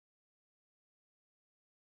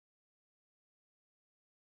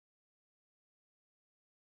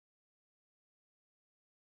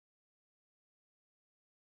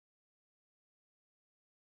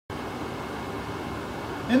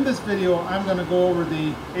In this video, I'm going to go over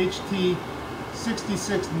the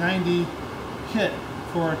HT-6690 kit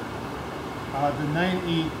for the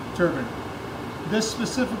 9E turbine. This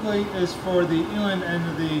specifically is for the Elin end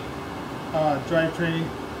of the drivetrain,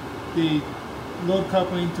 the load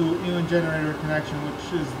coupling to Elin generator connection,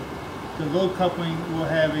 which is the load coupling will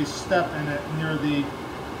have a step in it near the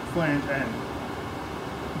flange end.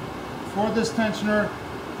 For this tensioner,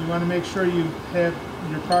 you want to make sure you have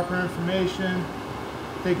your proper information.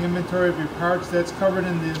 Take inventory of your parts. That's covered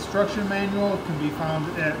in the instruction manual. It can be found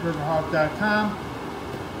at riverhawk.com.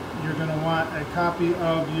 You're going to want a copy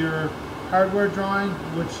of your hardware drawing,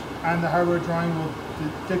 which on the hardware drawing will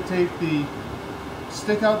dictate the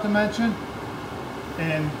stick out dimension,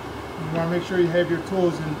 and you want to make sure you have your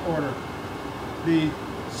tools in order. The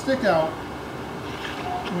stick out,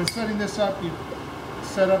 when setting this up, you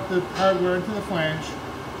set up the hardware into the flange.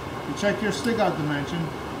 You check your stick out dimension,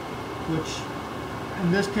 which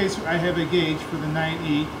in this case I have a gauge for the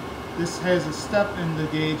 9E. This has a step in the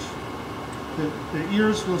gauge. The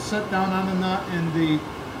ears will sit down on the nut, and the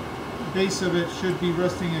base of it should be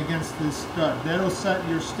resting against the stud. That'll set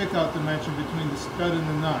your stick out dimension between the stud and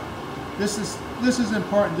the nut. This is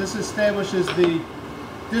important. This establishes the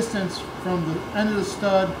distance from the end of the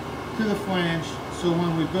stud to the flange, so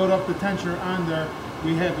when we build up the tensioner on there,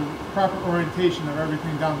 we have the proper orientation of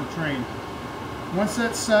everything down the train. Once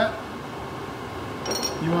that's set,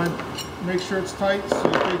 you want to make sure it's tight, so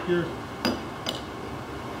you take your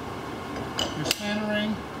spanner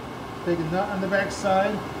ring, take a nut on the back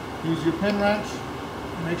side, use your pin wrench,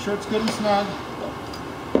 make sure it's good and snug.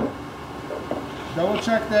 Double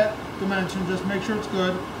check that dimension, just make sure it's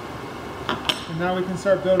good. And now we can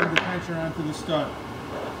start building the tensioner onto the stud.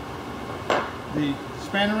 The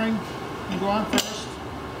spanner ring can go on first.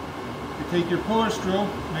 You take your puller screw,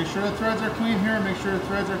 make sure the threads are clean here, make sure the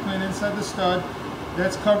threads are clean inside the stud.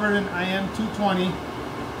 That's covered in IM 220.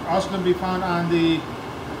 Also going to be found on the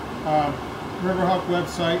Riverhawk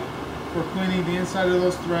website for cleaning the inside of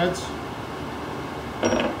those threads.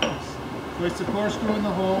 Place the puller screw in the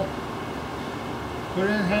hole, put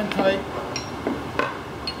it in hand tight,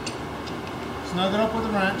 snug it up with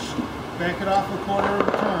a wrench, back it off a quarter of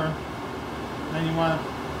a turn, then you want to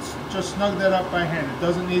just snug that up by hand. It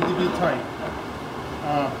doesn't need to be tight.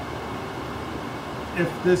 If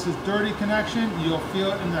this is dirty connection, you'll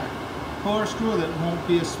feel it in the puller screw that won't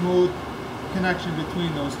be a smooth connection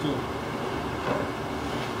between those two.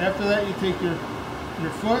 After that, you take your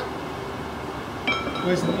foot,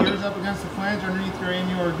 place the ears up against the flange underneath your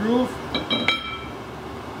annular groove,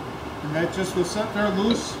 and that just will sit there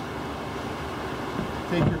loose.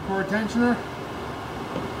 Take your core tensioner,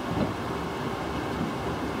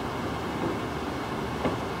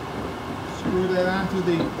 screw that onto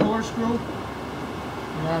the puller screw.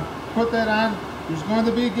 You want to put that on. There's going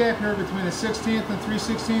to be a gap here between a 1/16 and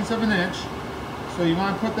 3/16 of an inch. So you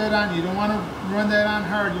want to put that on. You don't want to run that on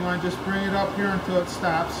hard. You want to just bring it up here until it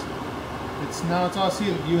stops. Now it's all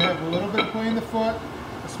seated. You have a little bit of play in the foot,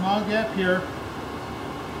 a small gap here.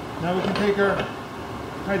 Now we can take our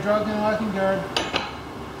hydraulic interlocking guard,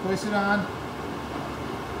 place it on,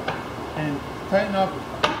 and tighten up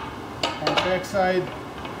our backside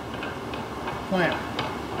clamp.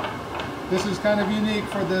 This is kind of unique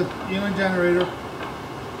for the Elin generator.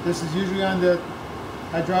 This is usually on the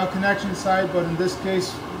hydraulic connection side, but in this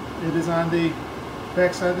case it is on the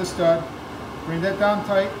back side of the stud. Bring that down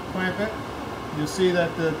tight, clamp it. You'll see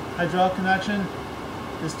that the hydraulic connection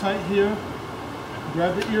is tight here.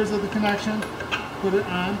 Grab the ears of the connection, put it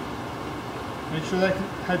on. Make sure that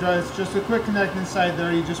hydraulic is just a quick connect inside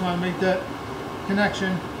there. You just want to make that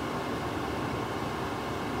connection.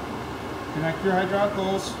 Connect your hydraulic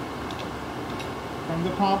hose from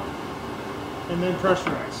the pump, and then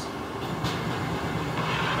pressurize.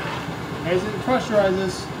 As it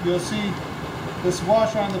pressurizes, you'll see this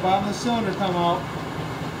washer on the bottom of the cylinder come out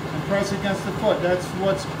and press against the foot. That's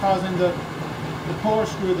what's causing the puller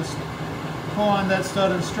screw to pull on that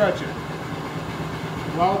stud and stretch it.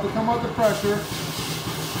 Allow it to come out the pressure.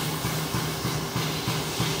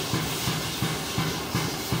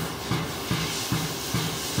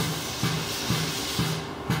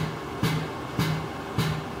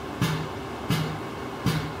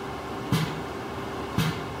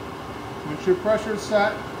 Once your pressure is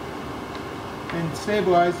set and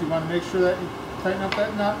stabilized, you want to make sure that you tighten up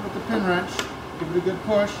that nut with the pin wrench, give it a good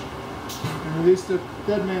push, and release the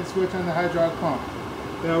dead man switch on the hydraulic pump.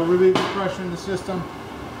 That will relieve the pressure in the system.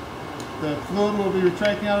 The fluid will be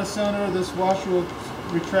retracting out of the cylinder. This washer will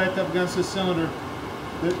retract up against the cylinder.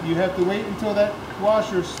 You have to wait until that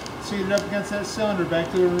washer is seated up against that cylinder back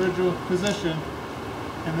to the original position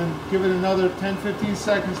and then give it another 10-15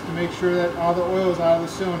 seconds to make sure that all the oil is out of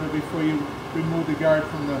the cylinder before you remove the guard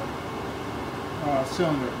from the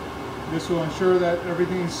cylinder. This will ensure that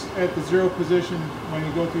everything's at the zero position when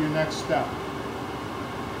you go to your next step.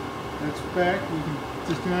 That's back. We can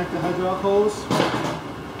disconnect the hydraulic hose,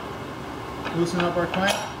 loosen up our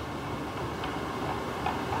clamp.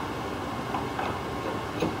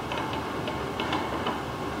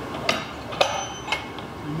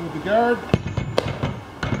 Remove the guard.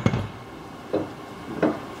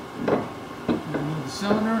 Remove the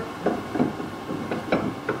cylinder.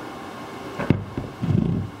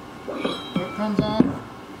 What comes off?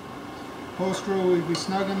 Pull screw will be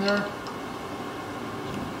snug in there.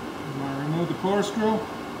 I'm going to remove the puller screw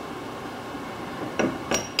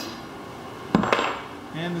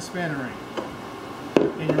and the spanner ring.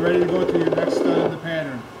 And you're ready to go to your next stud in the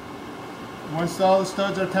pattern. Once all the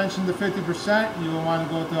studs are tensioned to 50%, you will want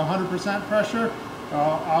to go to 100% pressure.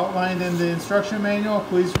 Outlined in the instruction manual.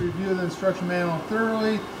 Please review the instruction manual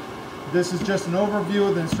thoroughly. This is just an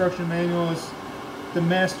overview. The instruction manual is the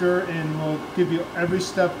master and will give you every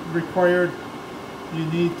step required you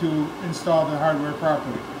need to install the hardware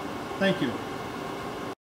properly. Thank you.